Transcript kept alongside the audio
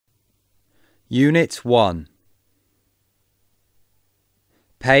Unit 1,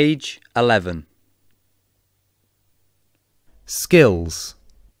 page 11. Skills.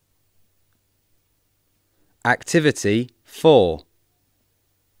 Activity 4.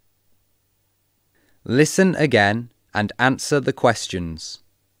 Listen again and answer the questions.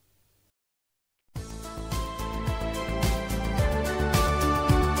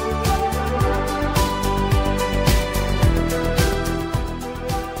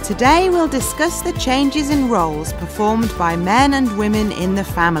 Today we'll discuss the changes in roles performed by men and women in the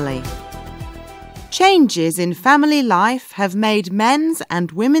family. Changes in family life have made men's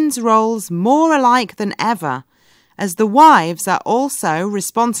and women's roles more alike than ever, as the wives are also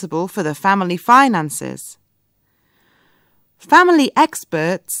responsible for the family finances. Family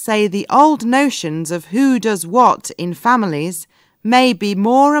experts say the old notions of who does what in families may be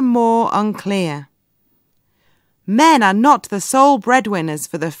more and more unclear. Men are not the sole breadwinners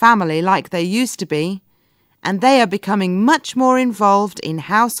for the family like they used to be, and they are becoming much more involved in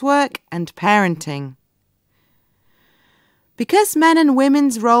housework and parenting. Because men and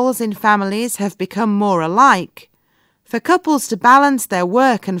women's roles in families have become more alike, for couples to balance their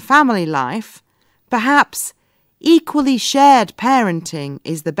work and family life, perhaps equally shared parenting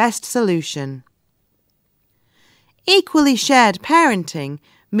is the best solution. Equally shared parenting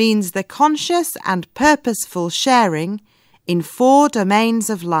means the conscious and purposeful sharing in 4 domains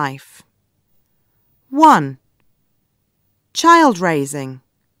of life. 1. Child raising.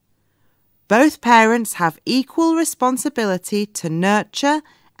 Both parents have equal responsibility to nurture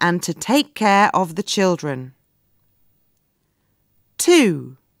and to take care of the children.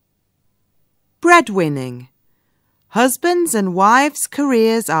 2. Breadwinning. Husbands' and wives'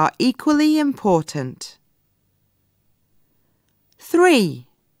 careers are equally important. 3.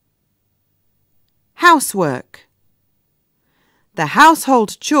 Housework. The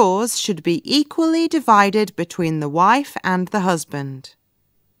household chores should be equally divided between the wife and the husband.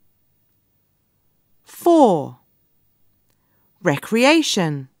 4.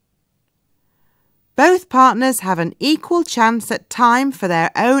 Recreation. Both partners have an equal chance at time for their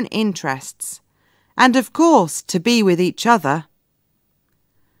own interests, and of course to be with each other.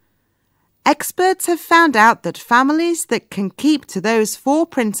 Experts have found out that families that can keep to those 4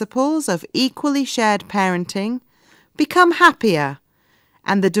 principles of equally shared parenting become happier,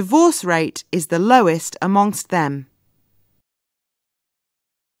 and the divorce rate is the lowest amongst them.